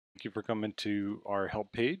Thank you for coming to our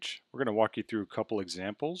help page. We're going to walk you through a couple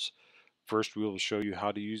examples. First, we will show you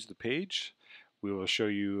how to use the page. We will show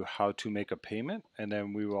you how to make a payment, and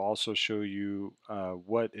then we will also show you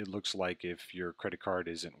what it looks like if your credit card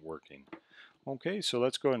isn't working. Okay, so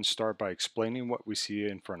let's go ahead and start by explaining what we see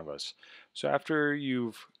in front of us. So after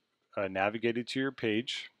you've navigated to your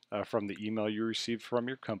page from the email you received from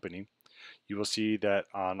your company, you will see that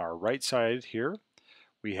on our right side here,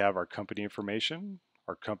 we have our company information,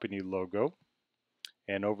 our company logo,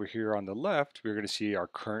 and over here on the left, we're going to see our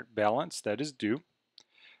current balance that is due.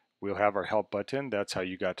 We'll have our help button, that's how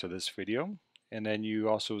you got to this video. And then you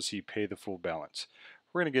also see pay the full balance.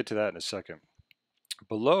 We're going to get to that in a second.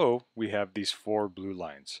 Below, we have these four blue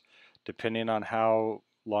lines. Depending on how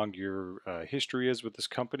long your history is with this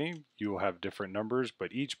company, you will have different numbers,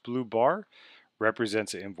 but each blue bar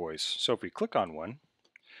represents an invoice. So if we click on one,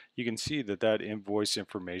 you can see that that invoice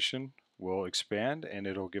information will expand and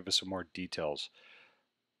it'll give us some more details.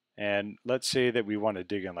 And let's say that we want to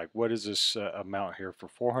dig in, like what is this amount here for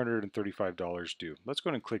 $435 due? Let's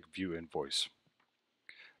go ahead and click View Invoice.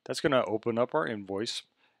 That's going to open up our invoice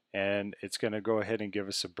and it's going to go ahead and give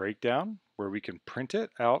us a breakdown where we can print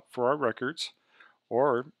it out for our records,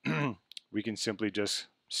 or we can simply just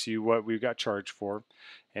see what we've got charged for.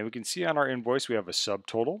 And we can see on our invoice we have a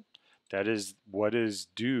subtotal. That is what is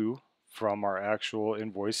due from our actual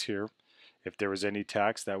invoice here. If there was any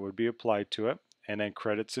tax, that would be applied to it. And then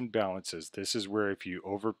credits and balances. This is where if you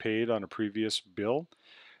overpaid on a previous bill,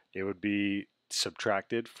 it would be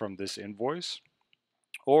subtracted from this invoice.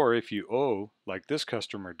 Or if you owe, like this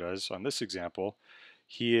customer does on this example,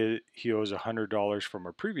 he owes $100 from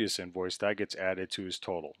a previous invoice, that gets added to his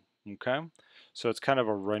total. Okay, so it's kind of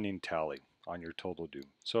a running tally on your total due.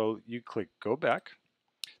 So you click go back.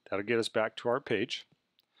 That'll get us back to our page.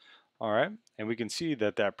 All right, and we can see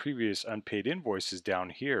that that previous unpaid invoice is down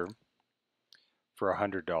here for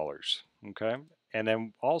 $100. Okay, and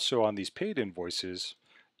then also on these paid invoices,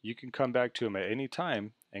 you can come back to them at any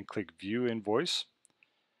time and click View Invoice,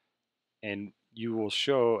 and you will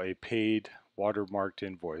show a paid watermarked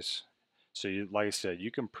invoice. So you, like I said, you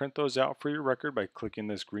can print those out for your record by clicking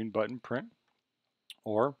this green button, Print,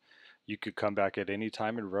 or you could come back at any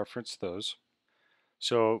time and reference those.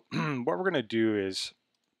 So what we're going to do is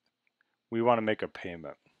we want to make a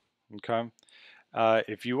payment. Okay,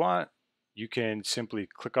 if you want, you can simply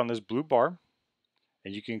click on this blue bar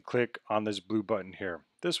and you can click on this blue button here.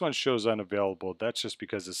 This one shows unavailable. That's just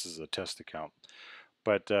because this is a test account.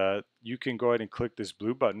 But you can go ahead and click this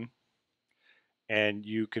blue button and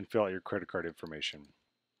you can fill out your credit card information.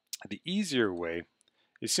 The easier way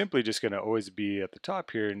is simply just going to always be at the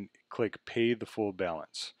top here and click pay the full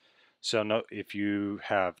balance. So no, if you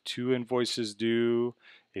have two invoices due,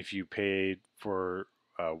 if you paid for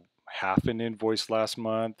half an invoice last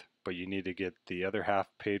month, but you need to get the other half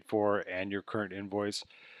paid for and your current invoice,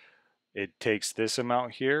 it takes this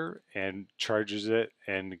amount here and charges it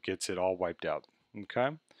and gets it all wiped out. Okay,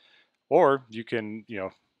 or you can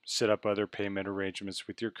set up other payment arrangements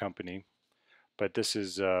with your company, but this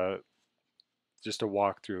is just a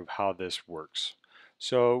walkthrough of how this works.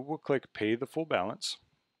 So we'll click pay the full balance.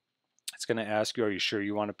 It's going to ask you, are you sure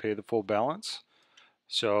you want to pay the full balance?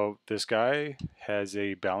 So this guy has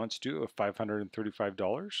a balance due of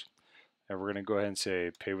 $535, and we're going to go ahead and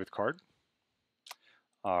say pay with card.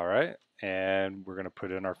 All right, and we're going to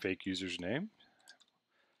put in our fake user's name,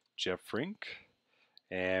 Jeff Frink,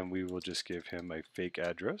 and we will just give him a fake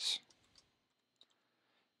address.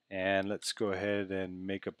 And let's go ahead and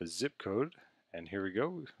make up a zip code, and here we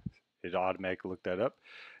go. It automatically looked that up.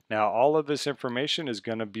 Now all of this information is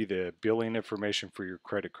going to be the billing information for your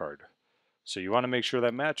credit card. So you want to make sure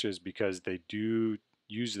that matches because they do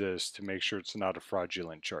use this to make sure it's not a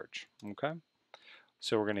fraudulent charge. Okay,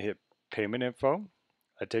 so we're going to hit payment info.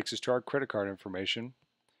 That takes us to our credit card information.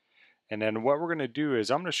 And then what we're going to do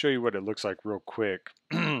is I'm going to show you what it looks like real quick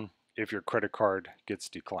if your credit card gets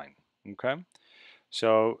declined. Okay,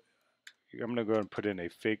 so I'm going to go and put in a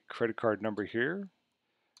fake credit card number here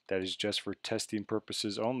that is just for testing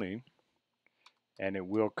purposes only, and it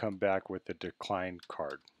will come back with a declined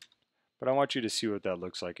card. But I want you to see what that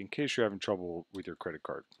looks like in case you're having trouble with your credit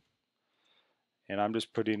card. And I'm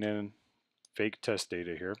just putting in fake test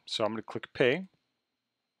data here. So I'm going to click pay.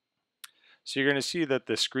 So you're going to see that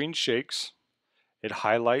the screen shakes. It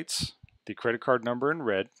highlights the credit card number in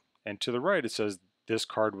red, and to the right it says this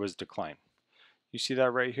card was declined. You see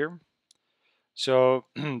that right here? So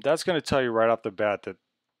that's going to tell you right off the bat that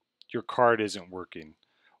your card isn't working,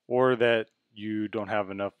 or that you don't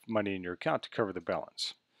have enough money in your account to cover the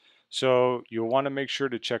balance. So you'll want to make sure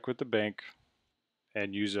to check with the bank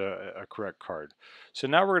and use a correct card. So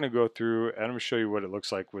now we're going to go through and I'm going to show you what it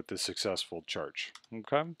looks like with the successful charge.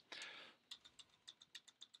 Okay.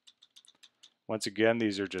 Once again,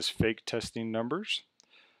 these are just fake testing numbers.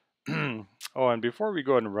 Oh, and before we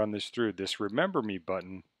go ahead and run this through, this Remember Me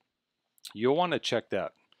button, you'll want to check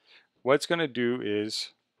that. What it's going to do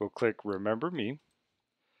is we'll click Remember Me,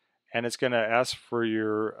 and it's going to ask for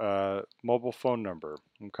your mobile phone number.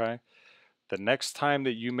 Okay. The next time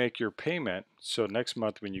that you make your payment, so next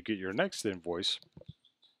month when you get your next invoice,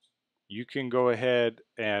 you can go ahead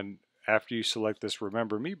and after you select this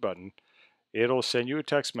Remember Me button, it'll send you a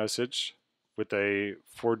text message with a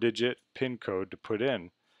 4-digit PIN code to put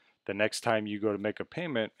in the next time you go to make a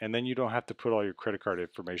payment, and then you don't have to put all your credit card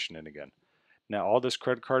information in again. Now, all this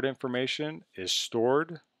credit card information is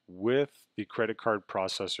stored with the credit card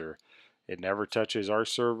processor. It never touches our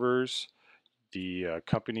servers. The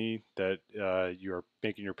company that you're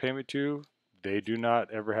making your payment to, they do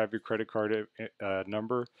not ever have your credit card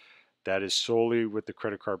number. That is solely with the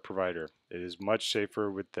credit card provider. It is much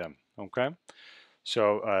safer with them. Okay,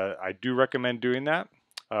 so I do recommend doing that.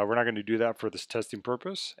 We're not going to do that for this testing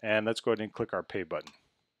purpose, and let's go ahead and click our pay button.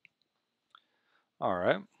 All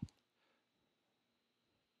right.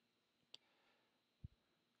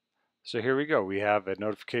 So here we go. We have a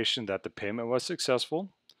notification that the payment was successful,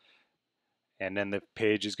 and then the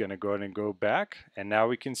page is going to go ahead and go back, and now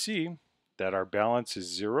we can see that our balance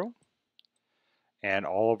is 0 and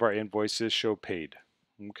all of our invoices show paid.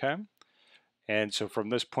 Okay, and so from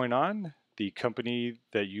this point on, the company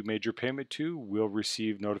that you made your payment to will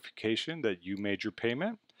receive notification that you made your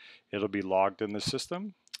payment. It'll be logged in the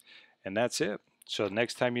system, and that's it. So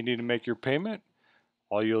next time you need to make your payment,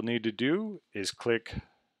 all you'll need to do is click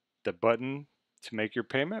the button to make your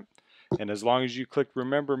payment, and as long as you click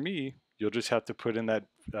Remember Me, you'll just have to put in that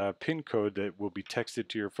PIN code that will be texted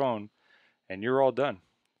to your phone, and you're all done.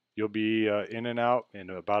 You'll be in and out in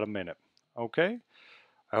about a minute. Okay?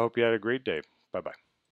 I hope you had a great day. Bye-bye.